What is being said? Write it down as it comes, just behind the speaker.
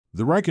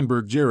The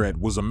Reichenberg-Gerät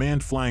was a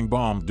manned flying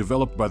bomb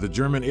developed by the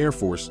German Air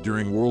Force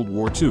during World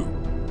War II.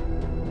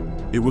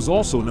 It was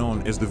also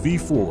known as the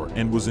V4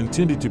 and was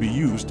intended to be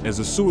used as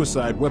a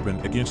suicide weapon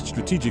against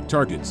strategic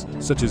targets,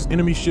 such as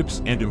enemy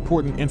ships and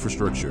important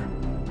infrastructure.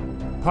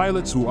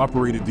 Pilots who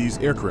operated these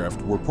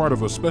aircraft were part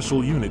of a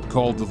special unit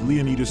called the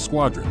Leonidas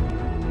Squadron.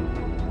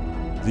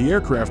 The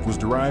aircraft was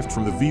derived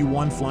from the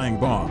V1 flying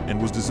bomb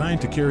and was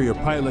designed to carry a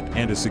pilot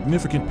and a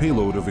significant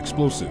payload of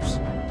explosives.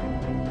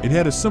 It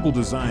had a simple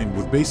design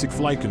with basic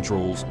flight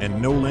controls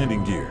and no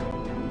landing gear.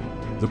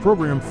 The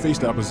program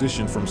faced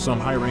opposition from some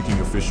high-ranking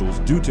officials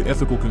due to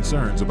ethical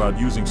concerns about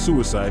using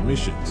suicide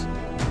missions.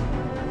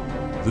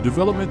 The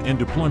development and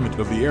deployment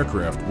of the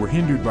aircraft were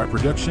hindered by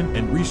production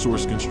and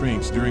resource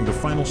constraints during the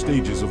final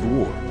stages of the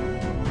war.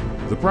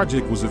 The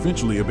project was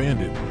eventually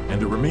abandoned, and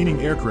the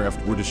remaining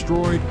aircraft were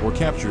destroyed or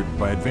captured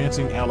by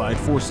advancing Allied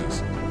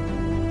forces.